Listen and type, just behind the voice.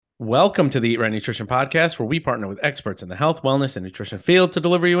Welcome to the Eat Right Nutrition Podcast, where we partner with experts in the health, wellness, and nutrition field to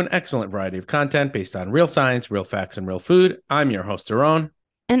deliver you an excellent variety of content based on real science, real facts, and real food. I'm your host, Daron.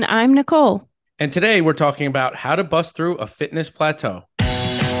 And I'm Nicole. And today we're talking about how to bust through a fitness plateau.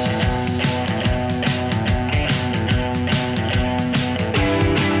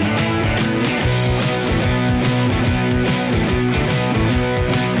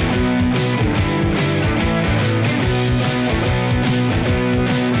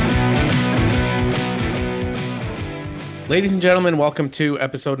 Ladies and gentlemen, welcome to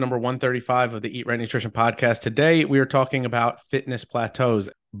episode number 135 of the Eat Right Nutrition Podcast. Today, we are talking about fitness plateaus.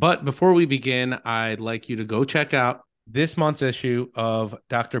 But before we begin, I'd like you to go check out this month's issue of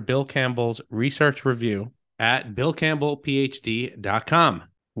Dr. Bill Campbell's research review at billcampbellphd.com,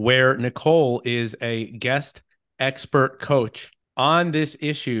 where Nicole is a guest expert coach on this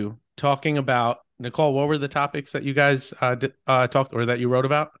issue talking about, Nicole, what were the topics that you guys talked or that you wrote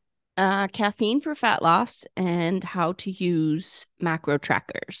about? Caffeine for fat loss and how to use macro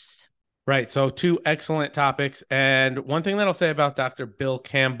trackers. Right. So two excellent topics. And one thing that I'll say about Dr. Bill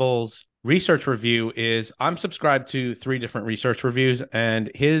Campbell's research review is I'm subscribed to 3 different research reviews,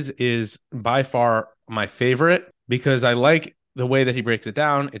 and his is by far my favorite because I like the way that he breaks it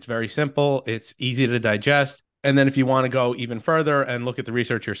down. It's very simple. It's easy to digest. And then if you want to go even further and look at the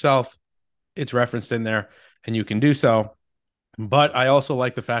research yourself, it's referenced in there and you can do so. But I also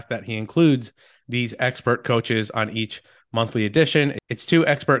like the fact that he includes these expert coaches on each monthly edition. It's 2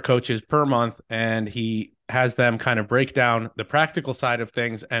 expert coaches per month, and he has them kind of break down the practical side of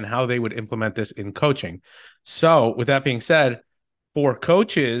things and how they would implement this in coaching. So with that being said, for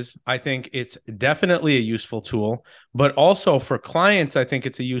coaches, I think it's definitely a useful tool, but also for clients, I think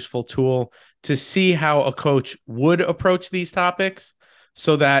it's a useful tool to see how a coach would approach these topics,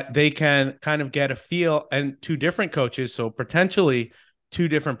 so that they can kind of get a feel, and 2 different coaches, so potentially 2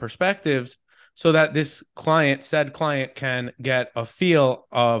 different perspectives, so that this said client can get a feel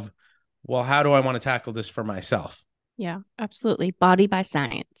of, well, how do I want to tackle this for myself? Yeah, absolutely. Body by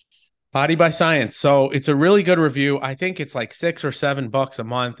science. Body by science. So it's a really good review. I think it's like $6 or $7 a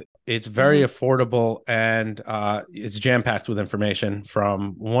month. It's very affordable, and it's jam-packed with information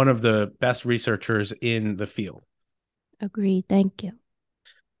from one of the best researchers in the field. Agreed. Thank you.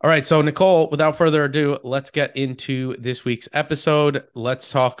 All right. So, Nicole, without further ado, let's get into this week's episode.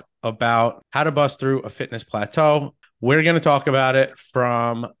 Let's talk about how to bust through a fitness plateau. We're going to talk about it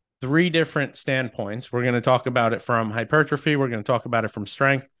from 3 different standpoints. We're going to talk about it from hypertrophy. We're going to talk about it from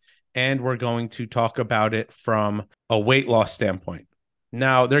strength. And we're going to talk about it from a weight loss standpoint.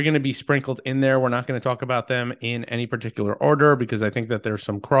 Now, they're going to be sprinkled in there. We're not going to talk about them in any particular order because I think that there's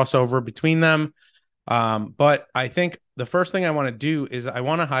some crossover between them. But I think the first thing I want to do is I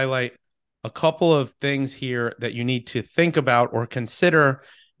want to highlight a couple of things here that you need to think about or consider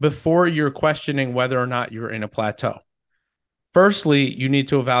before you're questioning whether or not you're in a plateau. Firstly, you need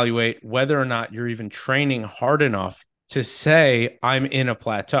to evaluate whether or not you're even training hard enough to say I'm in a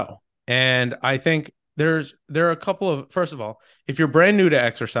plateau. And I think there are a couple of, first of all, if you're brand new to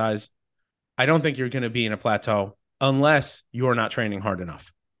exercise, I don't think you're going to be in a plateau unless you're not training hard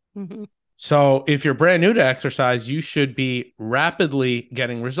enough. Mm-hmm. So if you're brand new to exercise, you should be rapidly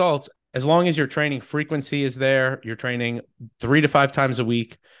getting results as long as your training frequency is there. You're training 3 to 5 times a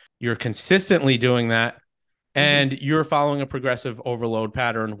week. You're consistently doing that. And you're following a progressive overload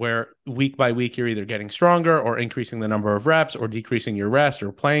pattern where week by week, you're either getting stronger or increasing the number of reps or decreasing your rest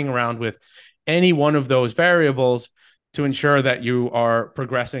or playing around with any one of those variables to ensure that you are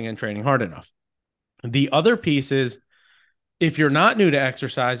progressing and training hard enough. The other piece is, if you're not new to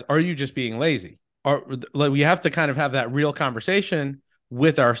exercise, are you just being lazy? Or like, we have to kind of have that real conversation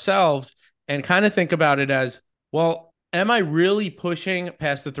with ourselves and kind of think about it as, well, am I really pushing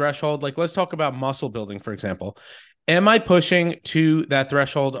past the threshold? Like, let's talk about muscle building, for example. Am I pushing to that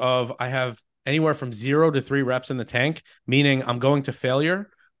threshold of I have anywhere from 0 to 3 reps in the tank, meaning I'm going to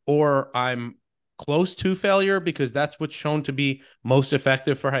failure, or I'm close to failure because that's what's shown to be most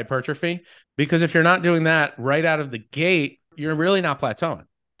effective for hypertrophy? Because if you're not doing that right out of the gate, you're really not plateauing.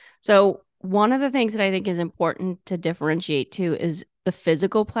 So one of the things that I think is important to differentiate too is the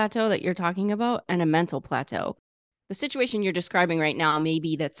physical plateau that you're talking about and a mental plateau. The situation you're describing right now may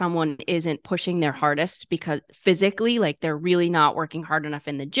be that someone isn't pushing their hardest because physically, like they're really not working hard enough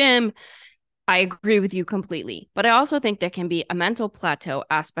in the gym. I agree with you completely. But I also think there can be a mental plateau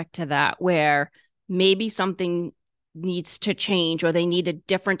aspect to that where maybe something needs to change, or they need a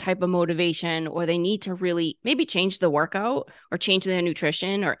different type of motivation, or they need to really maybe change the workout or change their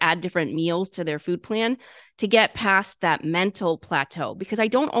nutrition or add different meals to their food plan to get past that mental plateau. Because I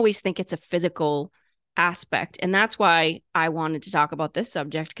don't always think it's a physical aspect. And that's why I wanted to talk about this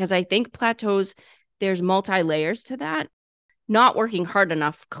subject, because I think plateaus, there's multi layers to that. Not working hard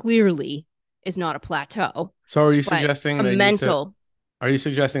enough clearly is not a plateau, So but a mental, are you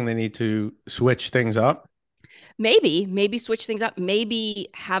suggesting they need to switch things up? maybe switch things up, maybe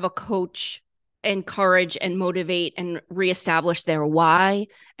have a coach encourage and motivate and reestablish their why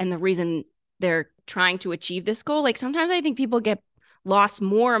and the reason they're trying to achieve this goal. Like sometimes I think people get lost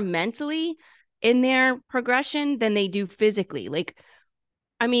more mentally in their progression than they do physically. Like,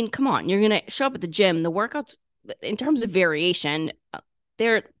 I mean, come on, you're going to show up at the gym, the workouts in terms of variation,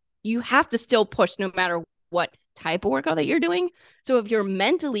 there you have to still push no matter what type of workout that you're doing. So if you're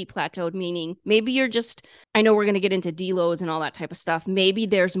mentally plateaued, meaning maybe you're just, I know we're going to get into deloads and all that type of stuff. Maybe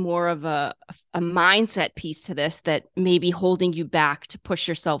there's more of a mindset piece to this that may be holding you back to push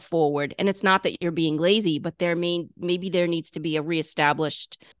yourself forward. And it's not that you're being lazy, but maybe there needs to be a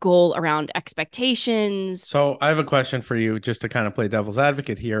reestablished goal around expectations. So I have a question for you, just to kind of play devil's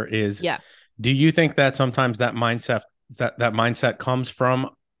advocate here is, Yeah. do you think that sometimes that mindset comes from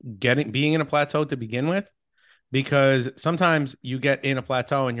being in a plateau to begin with? Because sometimes you get in a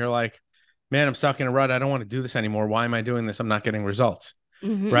plateau and you're like, man, I'm stuck in a rut. I don't want to do this anymore. Why am I doing this? I'm not getting results.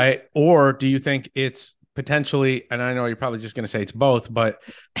 Mm-hmm. Right. Or do you think it's potentially, and I know you're probably just going to say it's both, but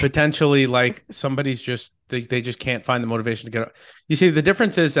potentially like somebody's just, they just can't find the motivation to get up. You see, the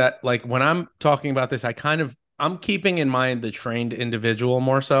difference is that like when I'm talking about this, I'm keeping in mind the trained individual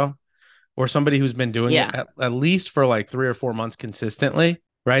more so, or somebody who's been doing it at least for like 3 or 4 months consistently.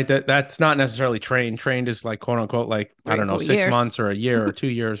 Right. That's not necessarily trained. Trained is like, quote unquote, like, I don't know, 6 months or a year or 2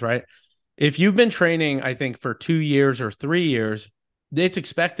 years. Right. If you've been training, I think for 2 years or 3 years, it's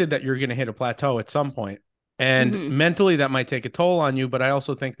expected that you're going to hit a plateau at some point. And mentally that might take a toll on you. But I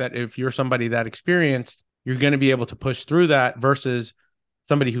also think that if you're somebody that experienced, you're going to be able to push through that versus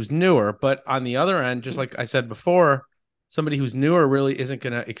somebody who's newer. But on the other end, just like I said before, somebody who's newer really isn't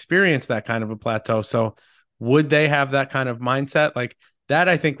going to experience that kind of a plateau. So would they have that kind of mindset? Like, that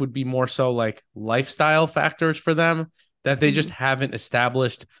I think would be more so like lifestyle factors for them, that they just haven't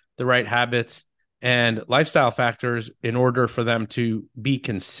established the right habits and lifestyle factors in order for them to be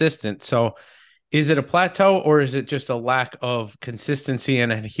consistent. So is it a plateau or is it just a lack of consistency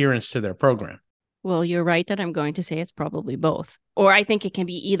and adherence to their program? Well, you're right that I'm going to say it's probably both. Or I think it can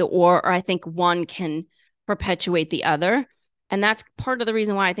be either or I think one can perpetuate the other. And that's part of the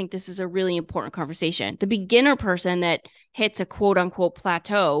reason why I think this is a really important conversation. The beginner person that hits a quote unquote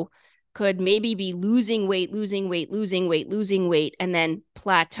plateau could maybe be losing weight, and then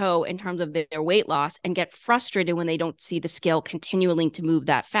plateau in terms of their weight loss and get frustrated when they don't see the scale continuing to move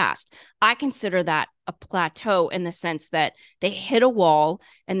that fast. I consider that a plateau in the sense that they hit a wall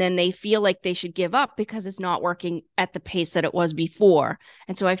and then they feel like they should give up because it's not working at the pace that it was before.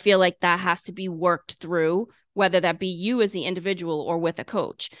 And so I feel like that has to be worked through, whether that be you as the individual or with a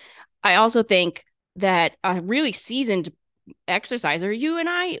coach. I also think that a really seasoned exerciser, you and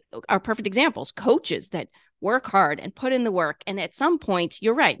I are perfect examples, coaches that work hard and put in the work. And at some point,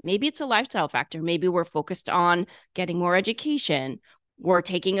 you're right. Maybe it's a lifestyle factor. Maybe we're focused on getting more education, we're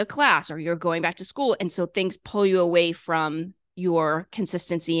taking a class, or you're going back to school. And so things pull you away from your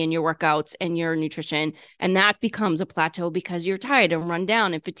consistency in your workouts and your nutrition. And that becomes a plateau because you're tired and run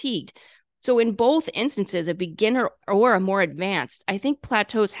down and fatigued. So in both instances, a beginner or a more advanced, I think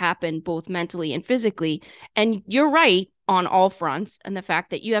plateaus happen both mentally and physically. And you're right on all fronts. And the fact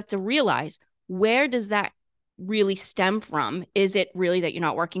that you have to realize, where does that really stem from? Is it really that you're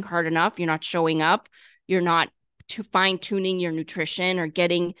not working hard enough? You're not showing up. You're not fine tuning your nutrition or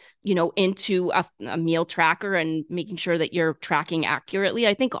getting, into a meal tracker and making sure that you're tracking accurately.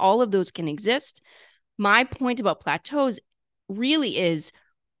 I think all of those can exist. My point about plateaus really is,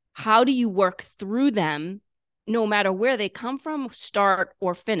 how do you work through them no matter where they come from, start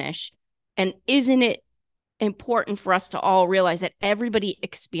or finish? And isn't it important for us to all realize that everybody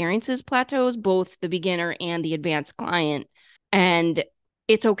experiences plateaus, both the beginner and the advanced client? And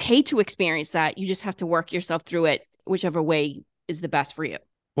it's okay to experience that. You just have to work yourself through it, whichever way is the best for you.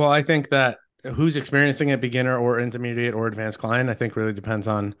 Well, I think that who's experiencing it, beginner or intermediate or advanced client, I think really depends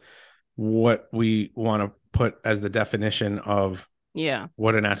on what we want to put as the definition of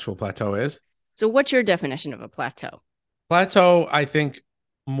what an actual plateau is. So what's your definition of a plateau? Plateau, I think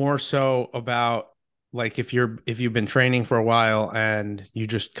more so about like if you've been training for a while and you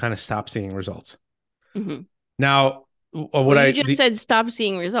just kind of stop seeing results. Now, you just said stop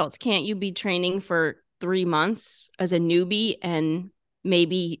seeing results. Can't you be training for 3 months as a newbie and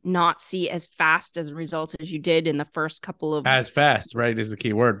maybe not see as fast as results as you did in the first couple of... As fast, right, is the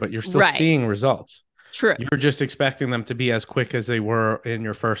key word, but you're still seeing results. True. You're just expecting them to be as quick as they were in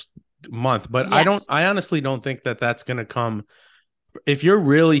your first month. But Yes. I honestly don't think that that's going to come if you're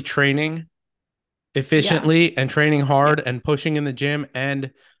really training Yeah. efficiently and training Yeah. hard and pushing in the gym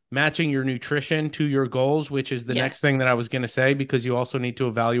and matching your nutrition to your goals, which is the next thing Yes. that I was going to say, because you also need to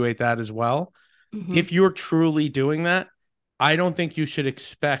evaluate that as well. Hmm. If you're truly doing that, I don't think you should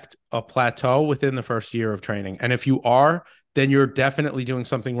expect a plateau within the first year of training. And if you are, then you're definitely doing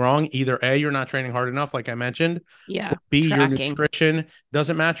something wrong. Either A, you're not training hard enough, like I mentioned, or Yeah. B, your Tracking. nutrition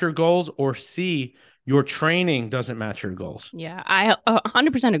doesn't match your goals, or C, your training doesn't match your goals. Yeah. I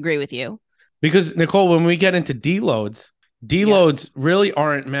 100% agree with you. Because Nicole, when we get into Yeah. deloads really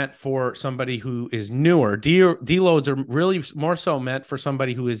aren't meant for somebody who is newer. Deloads are really more so meant for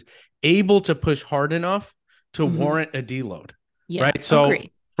somebody who is able to push hard enough to Hmm. warrant a deload, Yeah. right? So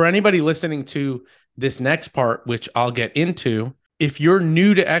Agree. for anybody listening to this next part, which I'll get into, if you're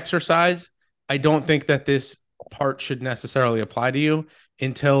new to exercise, I don't think that this part should necessarily apply to you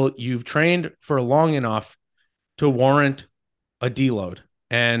until you've trained for long enough to warrant a deload.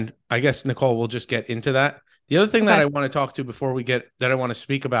 And I guess, Nicole, we'll just get into that. The other thing that Okay. I want to talk to before we get that I want to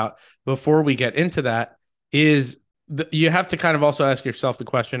speak about before we get into that is you have to kind of also ask yourself the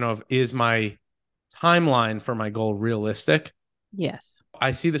question of, is my timeline for my goal realistic? Yes.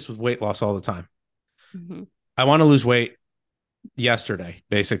 I see this with weight loss all the time. Hmm. I want to lose weight yesterday,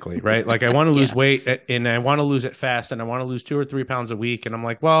 basically, right? Like I want to lose Yeah. weight and I want to lose it fast and I want to lose 2 or 3 pounds a week. And I'm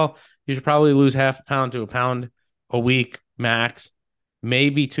like, well, you should probably lose half a pound to a pound a week max,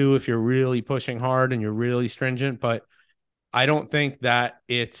 maybe two if you're really pushing hard and you're really stringent. But I don't think that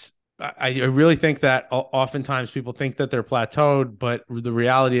I really think that oftentimes people think that they're plateaued, but the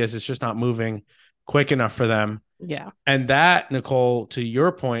reality is it's just not moving quick enough for them. Yeah. And that, Nicole, to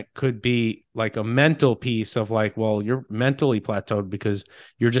your point, could be like a mental piece of like, well, you're mentally plateaued because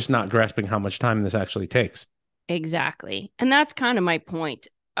you're just not grasping how much time this actually takes. Exactly. And that's kind of my point.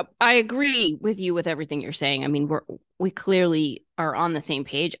 I agree with you with everything you're saying. I mean, we clearly are on the same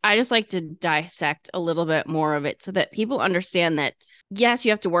page. I just like to dissect a little bit more of it so that people understand that yes,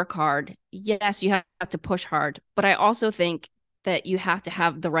 you have to work hard. Yes, you have to push hard, but I also think that you have to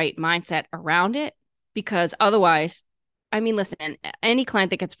have the right mindset around it because otherwise, I mean, listen, any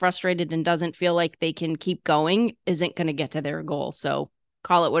client that gets frustrated and doesn't feel like they can keep going isn't going to get to their goal. So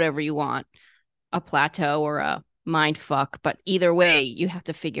call it whatever you want, a plateau or a mind fuck, but either way, you have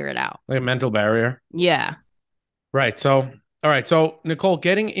to figure it out. Like a mental barrier. Yeah. Right. So, all right. So, Nicole,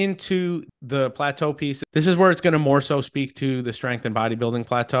 getting into the plateau piece, this is where it's going to more so speak to the strength and bodybuilding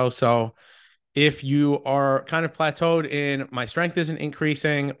plateau. So, if you are kind of plateaued in my strength isn't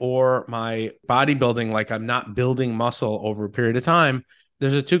increasing or my bodybuilding, like I'm not building muscle over a period of time,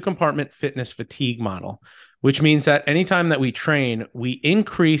 there's a 2 compartment fitness fatigue model, which means that anytime that we train, we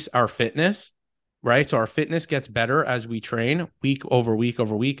increase our fitness, right? So our fitness gets better as we train week over week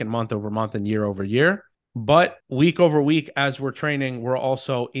over week and month over month and year over year. But week over week, as we're training, we're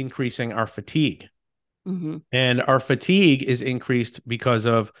also increasing our fatigue. Mm-hmm. And our fatigue is increased because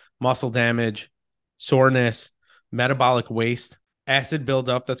of muscle damage, soreness, metabolic waste, acid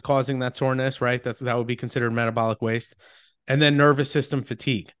buildup that's causing that soreness, right? That would be considered metabolic waste. And then nervous system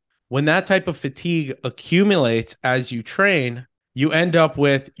fatigue. When that type of fatigue accumulates as you train, you end up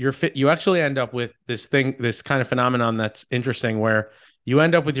with you actually end up with this kind of phenomenon that's interesting where you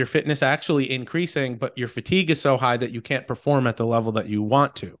end up with your fitness actually increasing, but your fatigue is so high that you can't perform at the level that you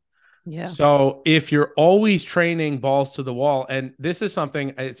want to. Yeah. So if you're always training balls to the wall, and this is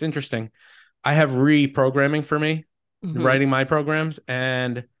something, it's interesting. I have reprogramming for me, Mm-hmm. writing my programs,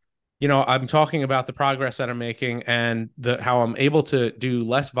 and I'm talking about the progress that I'm making and the how I'm able to do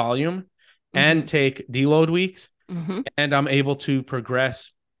less volume Mm-hmm. and take deload weeks, Mm-hmm. and I'm able to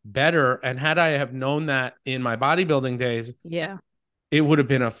progress better. And had I have known that in my bodybuilding days, Yeah. it would have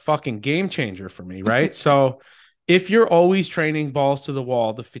been a fucking game changer for me, right? So if you're always training balls to the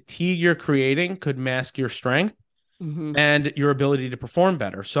wall, the fatigue you're creating could mask your strength Mm-hmm. and your ability to perform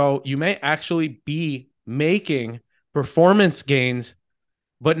better. So you may actually be making performance gains,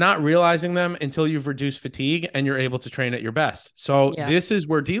 but not realizing them until you've reduced fatigue and you're able to train at your best. So Yeah. this is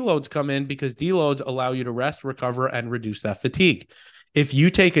where deloads come in because deloads allow you to rest, recover, and reduce that fatigue. If you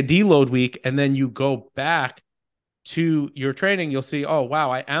take a deload week and then you go back to your training, you'll see, oh,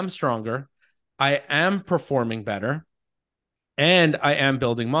 wow, I am stronger. I am performing better and I am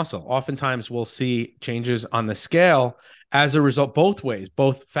building muscle. Oftentimes we'll see changes on the scale as a result, both ways,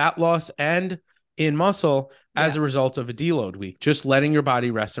 both fat loss and in muscle as Yeah. a result of a deload week, just letting your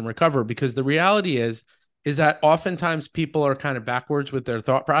body rest and recover. Because the reality is that oftentimes people are kind of backwards with their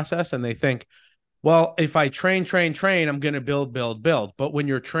thought process and they think, well, if I train, I'm going to build. But when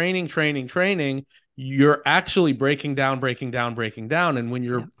you're training, you're actually breaking down, breaking down, breaking down. And when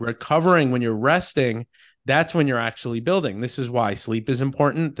you're recovering, when you're resting, that's when you're actually building. This is why sleep is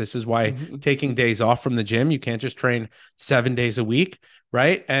important. This is why taking days off from the gym, you can't just train 7 days a week,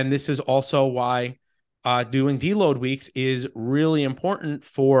 right? And this is also why doing deload weeks is really important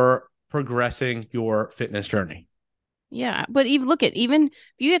for progressing your fitness journey. Yeah, but even if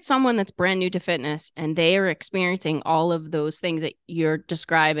you get someone that's brand new to fitness and they are experiencing all of those things that you're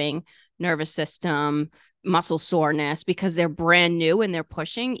describing, nervous system, muscle soreness, because they're brand new and they're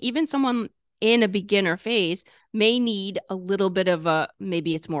pushing, even someone in a beginner phase may need a little bit of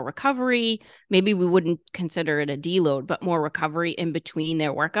maybe it's more recovery. Maybe we wouldn't consider it a deload, but more recovery in between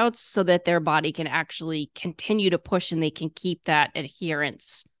their workouts so that their body can actually continue to push and they can keep that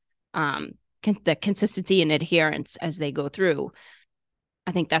adherence, the consistency and adherence as they go through.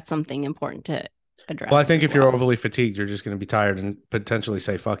 I think that's something important to address. Well, I think if you're overly fatigued, you're just going to be tired and potentially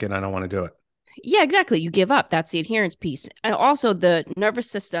say, fuck it, I don't want to do it. Yeah, exactly. You give up. That's the adherence piece. And also the nervous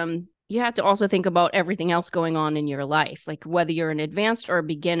system, you have to also think about everything else going on in your life. Like whether you're an advanced or a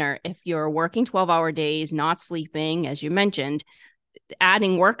beginner, if you're working 12-hour days, not sleeping, as you mentioned,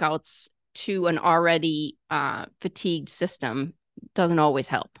 adding workouts to an already fatigued system doesn't always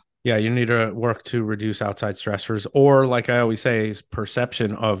help. Yeah, you need to work to reduce outside stressors, or like I always say, is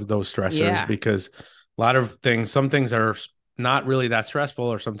perception of those stressors, because a lot of things, some things are not really that stressful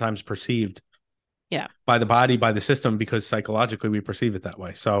or sometimes perceived by the body, by the system, because psychologically we perceive it that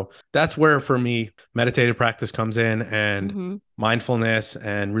way. So that's where, for me, meditative practice comes in, and mindfulness,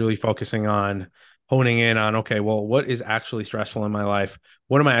 and really focusing on honing in on, okay, well, what is actually stressful in my life?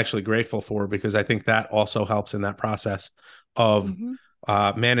 What am I actually grateful for? Because I think that also helps in that process of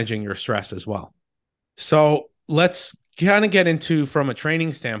managing your stress as well. So let's kind of get into, from a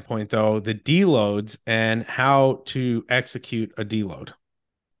training standpoint, though, the deloads and how to execute a deload.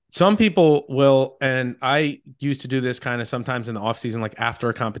 Some people will, and I used to do this kind of sometimes in the off season, like after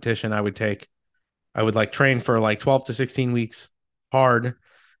a competition, I would like train for like 12 to 16 weeks hard.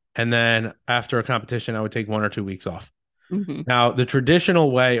 And then after a competition, I would take 1 or 2 weeks off. Now, the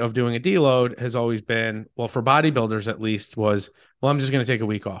traditional way of doing a deload has always been, well, for bodybuilders at least, was, well, I'm just going to take a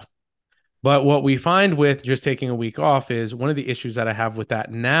week off. But what we find with just taking a week off is, one of the issues that I have with that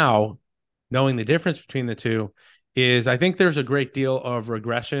now, knowing the difference between the two, is I think there's a great deal of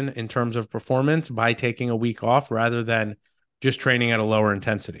regression in terms of performance by taking a week off rather than just training at a lower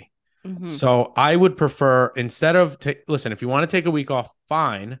intensity. So I would prefer, instead of, listen, if you want to take a week off,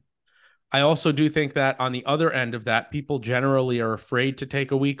 fine. I also do think that on the other end of that, people generally are afraid to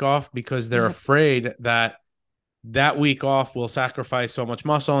take a week off because they're afraid that that week off will sacrifice so much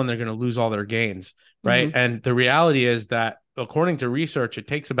muscle and they're going to lose all their gains, right? And the reality is that, according to research, it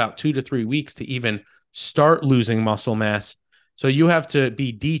takes about 2 to 3 weeks to even start losing muscle mass. So you have to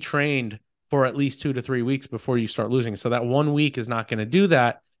be detrained for at least 2 to 3 weeks before you start losing. So that 1 week is not going to do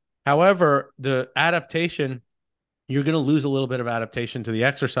that. However, the adaptation, you're going to lose a little bit of adaptation to the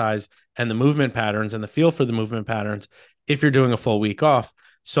exercise and the movement patterns and the feel for the movement patterns if you're doing a full week off.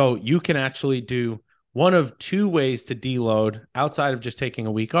 So you can actually do one of two ways to deload outside of just taking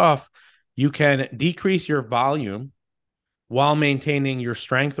a week off. You can decrease your volume while maintaining your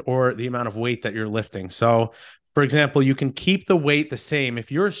strength or the amount of weight that you're lifting. So, for example, you can keep the weight the same.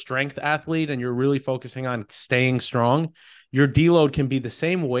 If you're a strength athlete and you're really focusing on staying strong, your deload can be the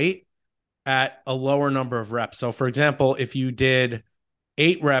same weight at a lower number of reps. So, for example, if you did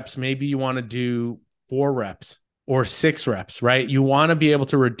 8 reps, maybe you want to do 4 reps or 6 reps, right? You want to be able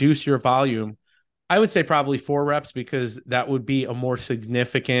to reduce your volume. I would say probably 4 reps, because that would be a more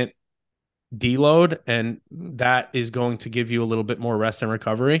significant deload, and that is going to give you a little bit more rest and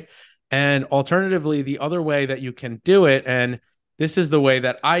recovery. And alternatively, the other way that you can do it, and this is the way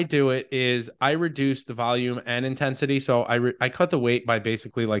that I do it, is I reduce the volume and intensity. So I cut the weight by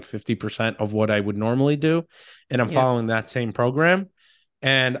basically like 50% of what I would normally do. And I'm following that same program.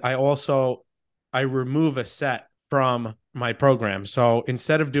 And I remove a set from my program. So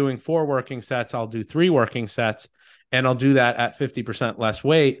instead of doing 4 working sets, I'll do 3 working sets, and I'll do that at 50% less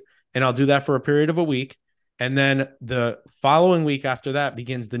weight. And I'll do that for a period of a week. And then the following week after that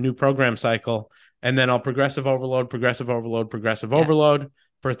begins the new program cycle. And then I'll progressive overload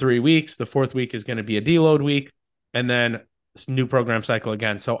for 3 weeks. The 4th week is going to be a deload week, and then new program cycle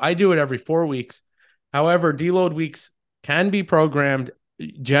again. So I do it every 4 weeks. However, deload weeks can be programmed,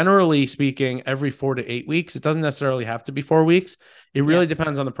 generally speaking, every 4 to 8 weeks. It doesn't necessarily have to be 4 weeks. It really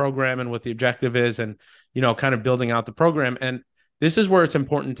depends on the program and what the objective is, and, kind of building out the program. And this is where it's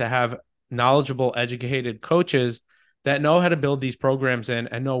important to have knowledgeable, educated coaches that know how to build these programs in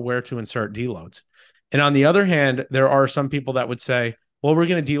and know where to insert deloads. And on the other hand, there are some people that would say, well, we're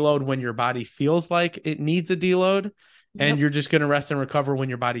going to deload when your body feels like it needs a deload, and Yep. you're just going to rest and recover when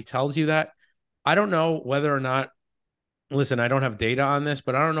your body tells you that. I don't know whether or not, listen, I don't have data on this,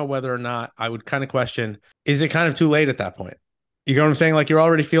 but I don't know whether or not I would kind of question, is it kind of too late at that point? You know what I'm saying? Like you're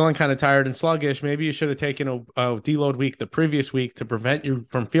already feeling kind of tired and sluggish. Maybe you should have taken a deload week the previous week to prevent you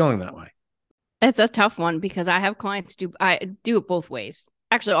from feeling that way. It's a tough one because I have clients I do it both ways.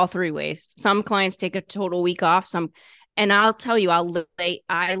 Actually, all three ways. Some clients take a total week off. And I'll tell you,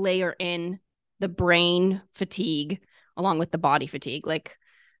 I layer in the brain fatigue along with the body fatigue. Like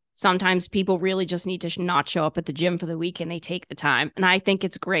sometimes people really just need to not show up at the gym for the week and they take the time. And I think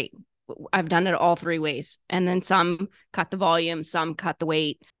it's great. I've done it all three ways. And then some cut the volume, some cut the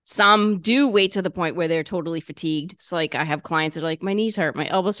weight. Some do wait to the point where they're totally fatigued. So like I have clients that are like, my knees hurt, my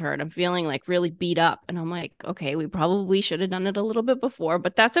elbows hurt. I'm feeling like really beat up. And I'm like, okay, we probably should have done it a little bit before,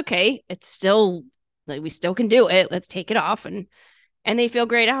 but that's okay. It's still like we still can do it. Let's take it off. And they feel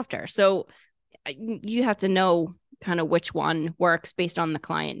great after. So you have to know kind of which one works based on the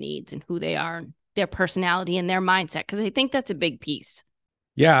client needs and who they are, their personality and their mindset. Cause I think that's a big piece.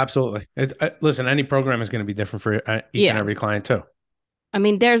 Yeah, absolutely. Listen, any program is going to be different for each and Yeah. every client too. I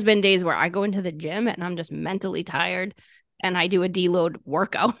mean, there's been days where I go into the gym and I'm just mentally tired and I do a deload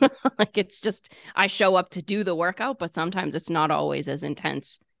workout. Like it's just, I show up to do the workout, but sometimes it's not always as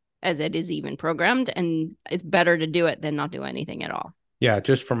intense as it is even programmed. And it's better to do it than not do anything at all. Yeah,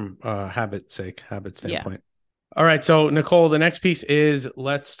 just from habit Yeah. standpoint. All right. So, Nicole, the next piece is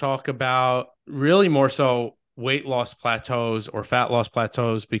let's talk about really more so weight loss plateaus or fat loss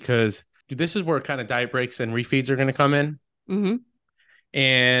plateaus, because this is where kind of diet breaks and refeeds are going to come in. Mm-hmm.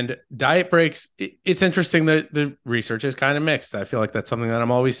 And diet breaks, it's interesting that the research is kind of mixed. I feel like that's something that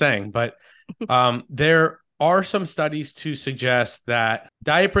I'm always saying, but there are some studies to suggest that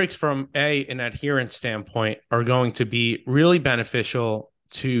diet breaks from an adherence standpoint are going to be really beneficial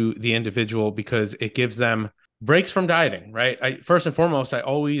to the individual because it gives them breaks from dieting, right? First and foremost, I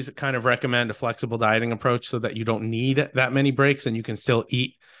always kind of recommend a flexible dieting approach so that you don't need that many breaks and you can still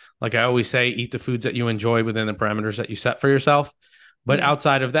eat. Like I always say, eat the foods that you enjoy within the parameters that you set for yourself. But Yeah.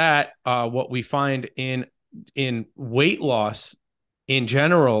 outside of that, what we find in weight loss in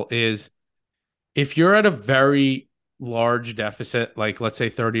general is if you're at a very large deficit, like let's say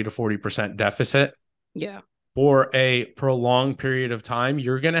 30 to 40% deficit Yeah. for a prolonged period of time,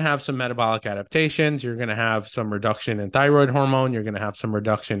 you're going to have some metabolic adaptations. You're going to have some reduction in thyroid hormone. You're going to have some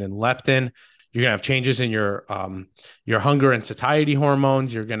reduction in leptin. You're going to have changes in your hunger and satiety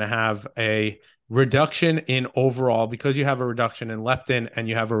hormones. You're going to have a reduction in overall, because you have a reduction in leptin and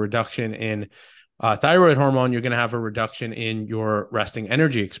you have a reduction in thyroid hormone, you're going to have a reduction in your resting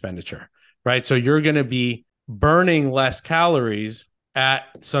energy expenditure, right? So you're going to be burning less calories at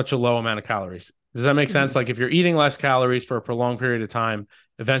such a low amount of calories. Does that make sense? Mm-hmm. Like if you're eating less calories for a prolonged period of time,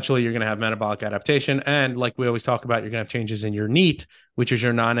 eventually you're going to have metabolic adaptation. And like we always talk about, you're going to have changes in your NEAT, which is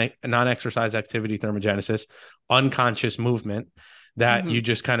your non-exercise activity thermogenesis, unconscious movement that Mm-hmm. you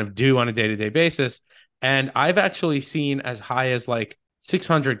just kind of do on a day-to-day basis. And I've actually seen as high as like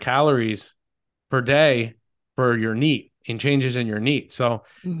 600 calories per day for your NEAT in changes in your NEAT. So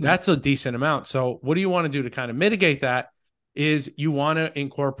Mm-hmm. that's a decent amount. So what do you want to do to kind of mitigate that? Is you want to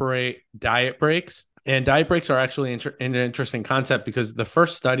incorporate diet breaks. And diet breaks are actually an interesting concept because the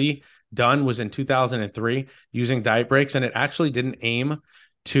first study done was in 2003 using diet breaks, and it actually didn't aim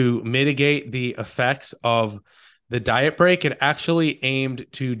to mitigate the effects of the diet break. It actually aimed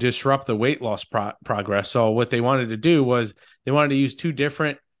to disrupt the weight loss progress. So what they wanted to do was they wanted to use two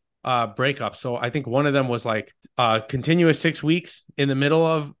different breakups. So I think one of them was like continuous 6 weeks in the middle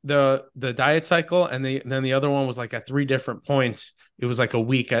of the diet cycle, and then the other one was like at three different points. It was like a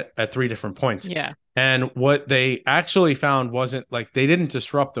week at three different points. Yeah. And what they actually found wasn't like they didn't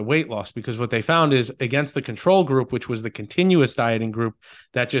disrupt the weight loss, because what they found is against the control group, which was the continuous dieting group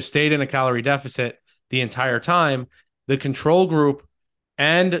that just stayed in a calorie deficit the entire time, the control group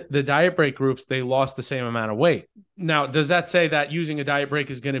and the diet break groups, they lost the same amount of weight. Now, does that say that using a diet break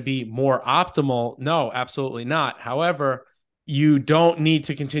is going to be more optimal? No, absolutely not. However, you don't need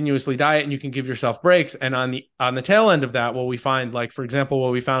to continuously diet and you can give yourself breaks. And on the tail end of that, what we find, like for example,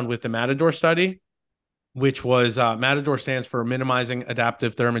 what we found with the Matador study, which was Matador stands for minimizing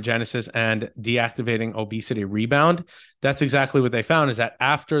adaptive thermogenesis and deactivating obesity rebound. That's exactly what they found, is that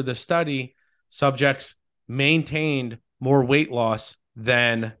after the study, subjects maintained more weight loss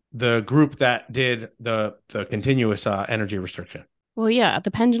than the group that did the continuous energy restriction. Well, yeah,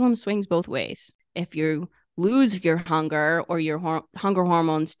 the pendulum swings both ways. If you lose your hunger or your hunger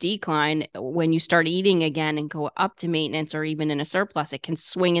hormones decline, when you start eating again and go up to maintenance or even in a surplus, it can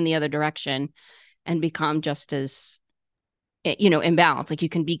swing in the other direction and become just as imbalance. Like you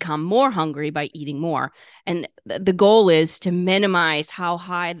can become more hungry by eating more. And the goal is to minimize how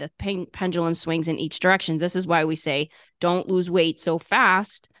high the pendulum swings in each direction. This is why we say don't lose weight so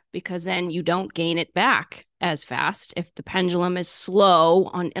fast, because then you don't gain it back as fast. If the pendulum is slow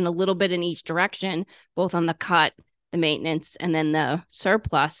and a little bit in each direction, both on the cut, the maintenance, and then the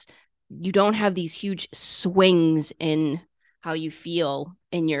surplus, you don't have these huge swings in how you feel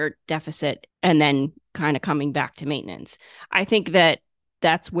in your deficit and then kind of coming back to maintenance. I think that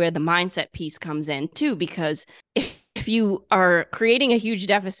that's where the mindset piece comes in too, because if you are creating a huge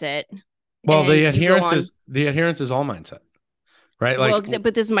deficit Well, and you go on, the adherence is all mindset, right? well, Like,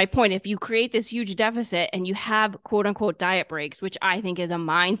 but this is my point. If you create this huge deficit and you have quote unquote diet breaks, which I think is a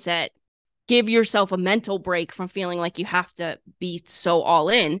mindset, give yourself a mental break from feeling like you have to be so all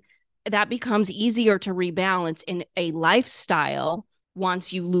in. That becomes easier to rebalance in a lifestyle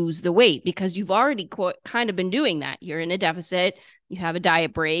once you lose the weight, because you've already kind of been doing that. You're in a deficit, you have a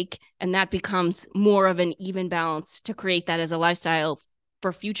diet break, and that becomes more of an even balance to create that as a lifestyle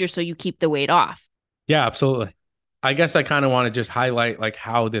for future so you keep the weight off. yeah, absolutely. I guess I kind of want to just highlight like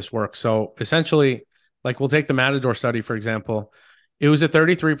how this works. So essentially, like we'll take the Matador study, for example. It was a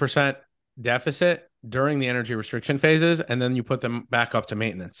 33% deficit during the energy restriction phases, and then you put them back up to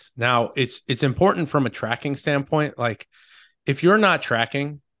maintenance. Now, it's important from a tracking standpoint. Like if you're not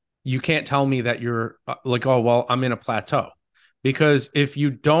tracking, you can't tell me that you're like, oh, well, I'm in a plateau. Because if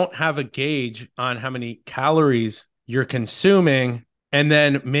you don't have a gauge on how many calories you're consuming and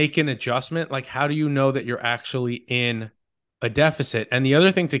then make an adjustment, like how do you know that you're actually in a deficit? And the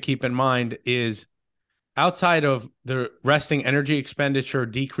other thing to keep in mind is outside of the resting energy expenditure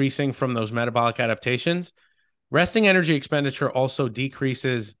decreasing from those metabolic adaptations, resting energy expenditure also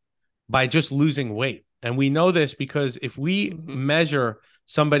decreases by just losing weight. And we know this because if we measure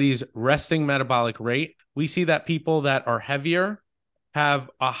somebody's resting metabolic rate, we see that people that are heavier have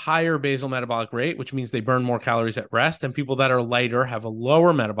a higher basal metabolic rate, which means they burn more calories at rest. And people that are lighter have a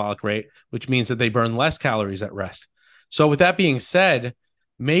lower metabolic rate, which means that they burn less calories at rest. So with that being said,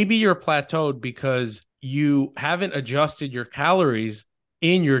 maybe you're plateaued because you haven't adjusted your calories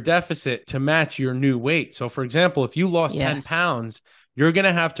in your deficit to match your new weight. So for example, if you lost 10 pounds, you're going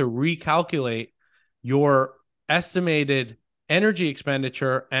to have to recalculate your estimated energy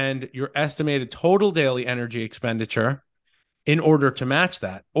expenditure and your estimated total daily energy expenditure in order to match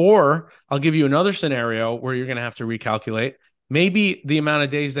that. Or I'll give you another scenario where you're going to have to recalculate. Maybe the amount of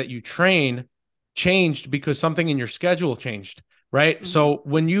days that you train changed because something in your schedule changed, right? So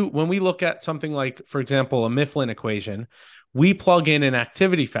when we look at something like, for example, a Mifflin equation, we plug in an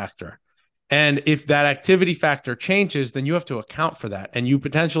activity factor. And if that activity factor changes, then you have to account for that. And you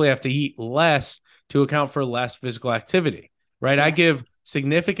potentially have to eat less to account for less physical activity, right? I give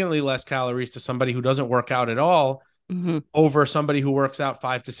significantly less calories to somebody who doesn't work out at all over somebody who works out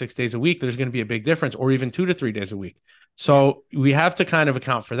 5 to 6 days a week. There's going to be a big difference, or even 2 to 3 days a week. So we have to kind of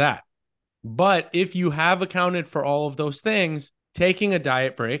account for that. But if you have accounted for all of those things, taking a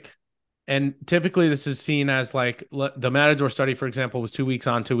diet break, and typically this is seen as like the Matador study, for example, was 2 weeks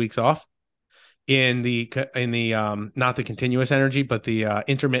on, 2 weeks off in the not the continuous energy, but the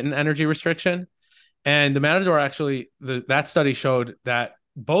intermittent energy restriction. And the Matador actually, that study showed that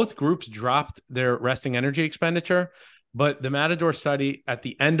both groups dropped their resting energy expenditure, but the Matador study at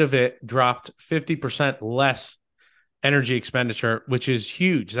the end of it dropped 50% less energy expenditure, which is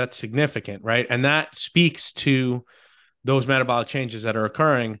huge. That's significant, right? And that speaks to those metabolic changes that are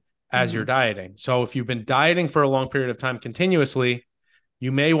occurring as you're dieting. So if you've been dieting for a long period of time continuously,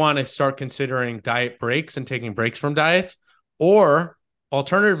 you may want to start considering diet breaks and taking breaks from diets. Or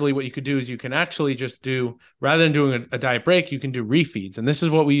alternatively, what you could do is you can actually just do, rather than doing a diet break, you can do refeeds. And this is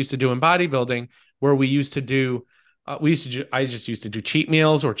what we used to do in bodybuilding, where we used to do, I just used to do cheat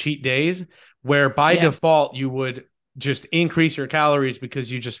meals or cheat days, where by default, you would just increase your calories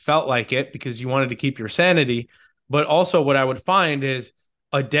because you just felt like it, because you wanted to keep your sanity. But also what I would find is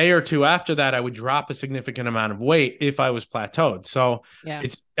a day or two after that, I would drop a significant amount of weight if I was plateaued. So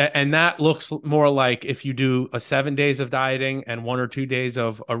and that looks more like if you do a 7 days of dieting and 1 or 2 days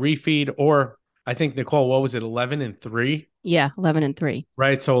of a refeed, or I think, Nicole, what was it? 11 and 3? Yeah. 11 and 3.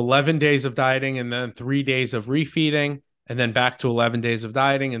 Right. So 11 days of dieting and then 3 days of refeeding, and then back to 11 days of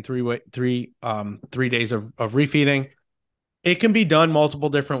dieting and 3 days of refeeding. It can be done multiple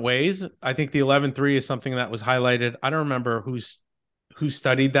different ways. I think the 11-3 is something that was highlighted. I don't remember who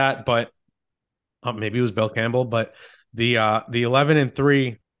studied that, but maybe it was Bill Campbell. But the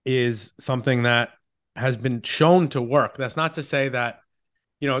 11-3 is something that has been shown to work. That's not to say that,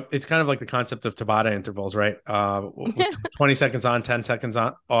 it's kind of like the concept of Tabata intervals, right? 20 seconds on, 10 seconds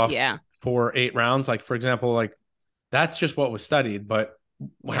on off for 8 rounds. Like, for example, like That's just what was studied. But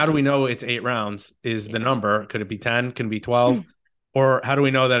how do Yeah. we know it's 8 rounds is the Yeah. number? Could it be 10? Can it be 12? Or how do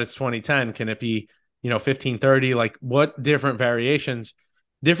we know that it's 2010? Can it be, 1530? Like what different variations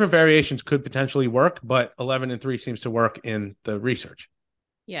could potentially work, but 11 and 3 seems to work in the research.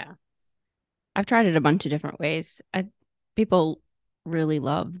 Yeah. I've tried it a bunch of different ways. People really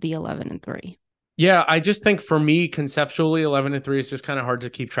love the 11 and 3. Yeah, I just think for me, conceptually, 11 and 3 is just kind of hard to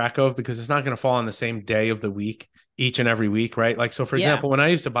keep track of because it's not going to fall on the same day of the week each and every week, right? Like, so for Yeah. example, when I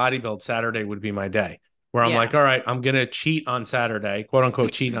used to bodybuild, Saturday would be my day where I'm like, Yeah. all right, I'm going to cheat on Saturday, quote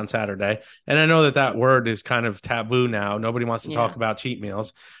unquote, cheat on Saturday. And I know that that word is kind of taboo now. Nobody wants to talk Yeah. about cheat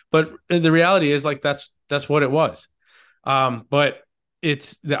meals, but the reality is like, that's what it was. But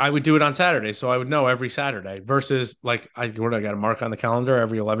I would do it on Saturday. So I would know every Saturday versus like, I got to mark on the calendar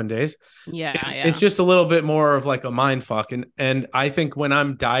every 11 days. Yeah. It's Yeah. just a little bit more of like a mind fuck. And I think when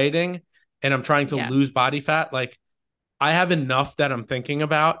I'm dieting and I'm trying to Yeah. lose body fat, like I have enough that I'm thinking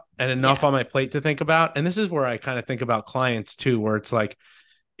about and enough Yeah. on my plate to think about. And this is where I kind of think about clients too, where it's like,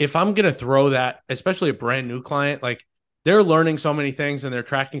 if I'm gonna throw that, especially a brand new client, like they're learning so many things and they're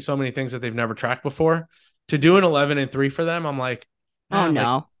tracking so many things that they've never tracked before. To do an 11 and 3 for them, I'm like, Oh ah,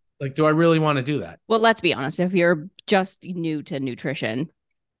 no. like, do I really want to do that? Well, let's be honest. If you're just new to nutrition,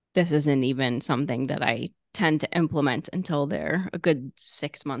 this isn't even something that I tend to implement until they're a good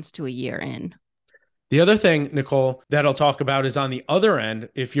 6 months to a year in. The other thing, Nicole, that I'll talk about is on the other end,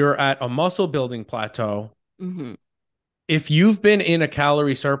 if you're at a muscle building plateau, Mm-hmm. if you've been in a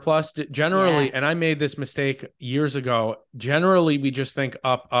calorie surplus, generally, and I Yes. made this mistake years ago, generally we just think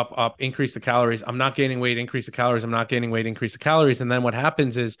up, up, up, increase the calories. I'm not gaining weight, increase the calories. I'm not gaining weight, increase the calories. And then what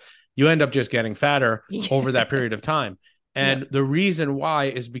happens is you end up just getting fatter over that period of time. Yep. And the reason why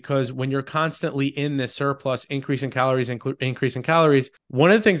is because when you're constantly in this surplus, increasing calories,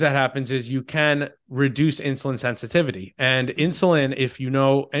 one of the things that happens is you can reduce insulin sensitivity. And Mm-hmm. insulin, if you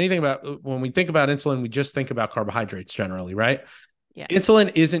know anything about when we think about insulin, we just think about carbohydrates generally, right? Yeah.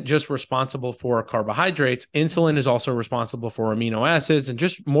 Insulin isn't just responsible for carbohydrates. Insulin Mm-hmm. is also responsible for amino acids and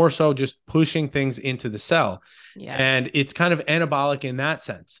just more so just pushing things into the cell. Yeah. And it's kind of anabolic in that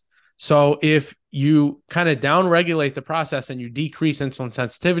sense. So if you kind of downregulate the process and you decrease insulin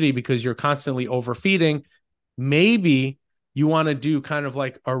sensitivity because you're constantly overfeeding, maybe you want to do kind of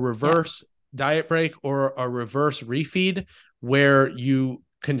like a Yeah. reverse diet break or a reverse refeed where you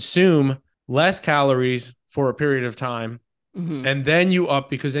consume less calories for a period of time Mm-hmm. and then you up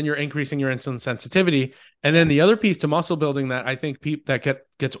because then you're increasing your insulin sensitivity. And Yeah. then the other piece to muscle building that I think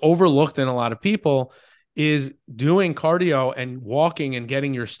gets overlooked in a lot of people is doing cardio and walking and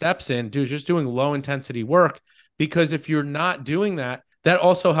getting your steps in, just doing low intensity work. Because if you're not doing that, that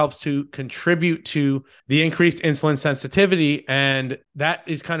also helps to contribute to the increased insulin sensitivity. And that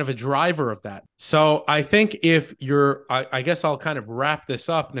is kind of a driver of that. So I think if I guess I'll kind of wrap this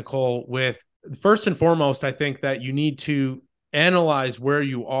up, Nicole, with first and foremost, I think that you need to analyze where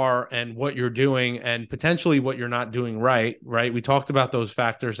you are and what you're doing and potentially what you're not doing right. We talked about those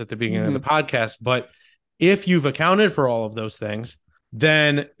factors at the beginning of Mm-hmm. the podcast, but if you've accounted for all of those things,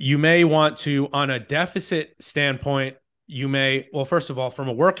 then you may want to, on a deficit standpoint, well, first of all, from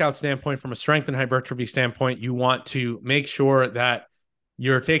a workout standpoint, from a strength and hypertrophy standpoint, you want to make sure that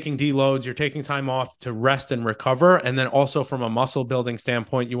you're taking deloads, you're taking time off to rest and recover. And then also from a muscle building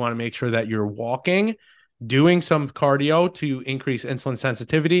standpoint, you want to make sure that you're walking, doing some cardio to increase insulin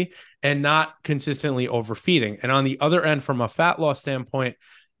sensitivity, and not consistently overfeeding. And on the other end, from a fat loss standpoint,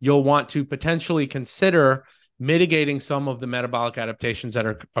 you'll want to potentially consider mitigating some of the metabolic adaptations that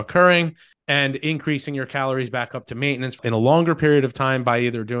are occurring and increasing your calories back up to maintenance in a longer period of time by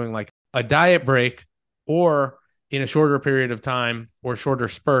either doing like a diet break or in a shorter period of time or shorter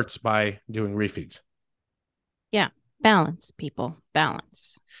spurts by doing refeeds. Yeah. Balance, people.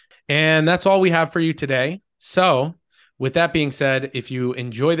 Balance. And that's all we have for you today. So, with that being said, if you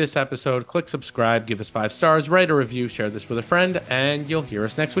enjoy this episode, click subscribe, give us 5 stars, write a review, share this with a friend, and you'll hear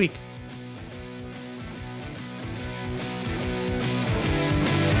us next week.